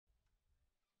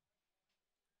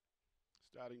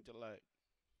Starting to load.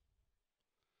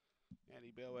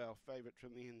 Annie Bell, our favourite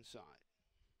from the inside.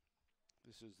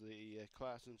 This is the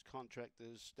Clarson's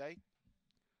Contractors Stake.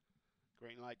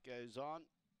 Green light goes on.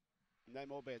 No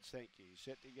more bets, thank you.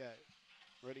 Set to go.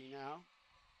 Ready now.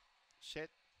 Set.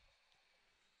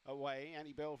 Away.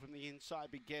 Annie Bell from the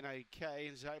inside began okay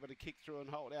and is able to kick through and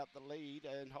hold out the lead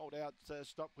and hold out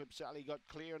Stop Whip Sally got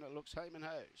clear and it looks home and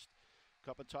host.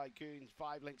 Copper Tycoon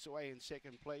 5 lengths away in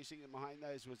second placing, and behind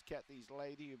those was Kathy's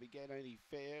Lady, who began only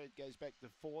fair. It goes back to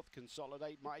fourth.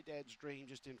 Consolidate, My Dad's Dream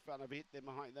just in front of it. Then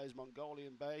behind those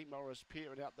Mongolian Bay, Morris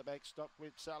Pier, and out the back Stop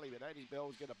Whip Sally, but Annie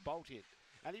Bell's going to bolt it.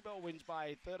 Annie Bell wins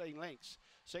by 13 lengths.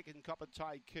 Second, Copper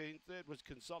Tycoon. Third was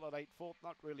Consolidate. Fourth,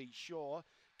 not really sure.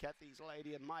 Kathy's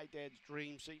Lady and My Dad's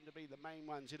Dream seem to be the main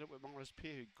ones in it, with Morris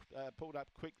Pier, who pulled up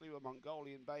quickly with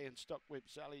Mongolian Bay and Stop Whip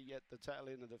Sally at the tail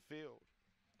end of the field.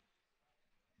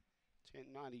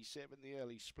 10.97 the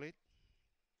early split.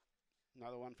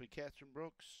 Another one for Catherine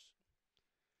Brooks.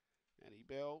 Annie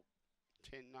Bell.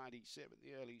 10.97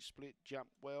 the early split.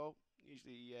 Jumped well.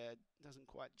 Usually doesn't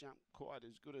quite jump quite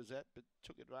as good as that, but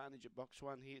took advantage of box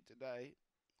one here today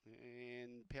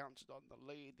and pounced on the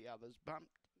lead. The others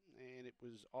bumped and it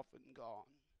was off and gone.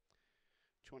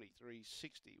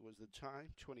 23.60 was the time.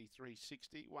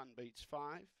 23.60. One beats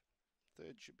 5.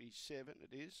 Third should be 7.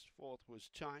 It is. Fourth was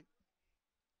tight.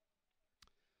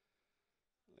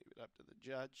 Leave it up to the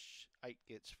judge. 8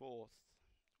 gets fourth.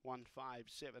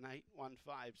 1578.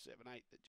 1578.